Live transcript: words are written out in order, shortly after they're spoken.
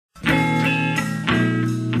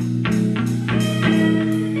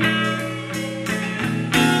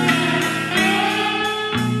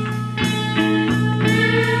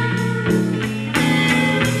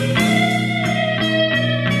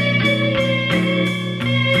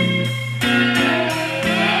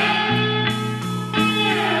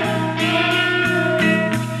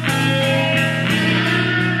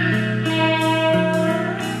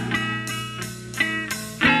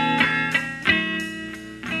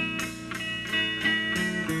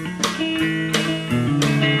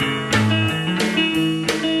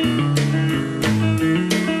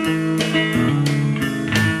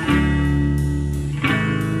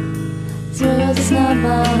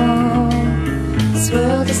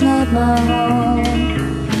is not my home.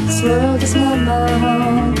 This world is not my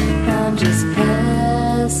home. I'm just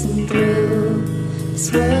passing through.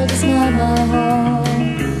 This world is not my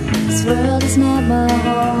home. This world is not my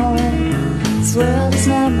home. This world is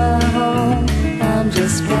not my home. I'm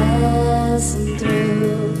just passing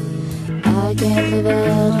through. I can't live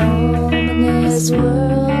at home in this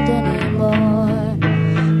world anymore.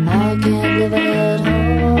 I can't live at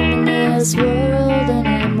home in this world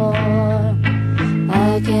anymore.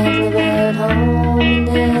 I can't live at home in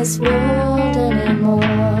this world anymore.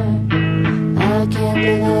 I can't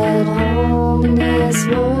live at home in this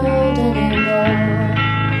world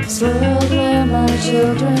anymore. This world where my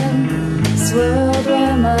children, this world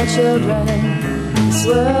where my children, this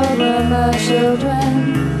world where my children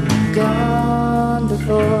gone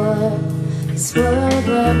before. This world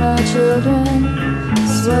where my children,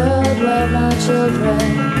 this world where my children,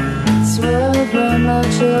 this world where my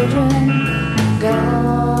children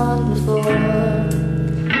gone before.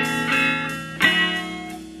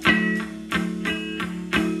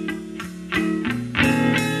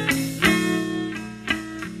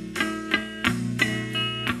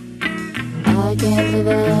 I can't live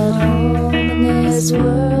at home in this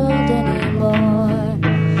world anymore.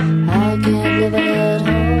 I can't live at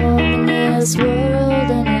home in this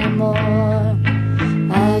world anymore.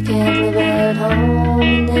 I can't live at home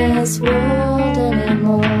in this world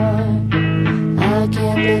anymore. I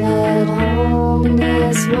can't live at home in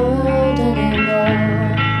this world anymore.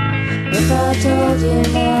 If I told you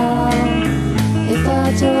now, if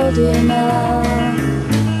I told you now,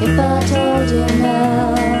 if I told you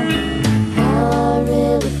now how I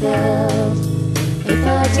really felt. If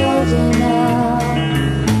I told you now,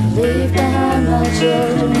 leave behind my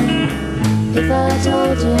children. If I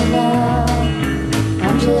told you now,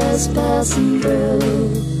 I'm just passing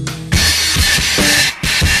through.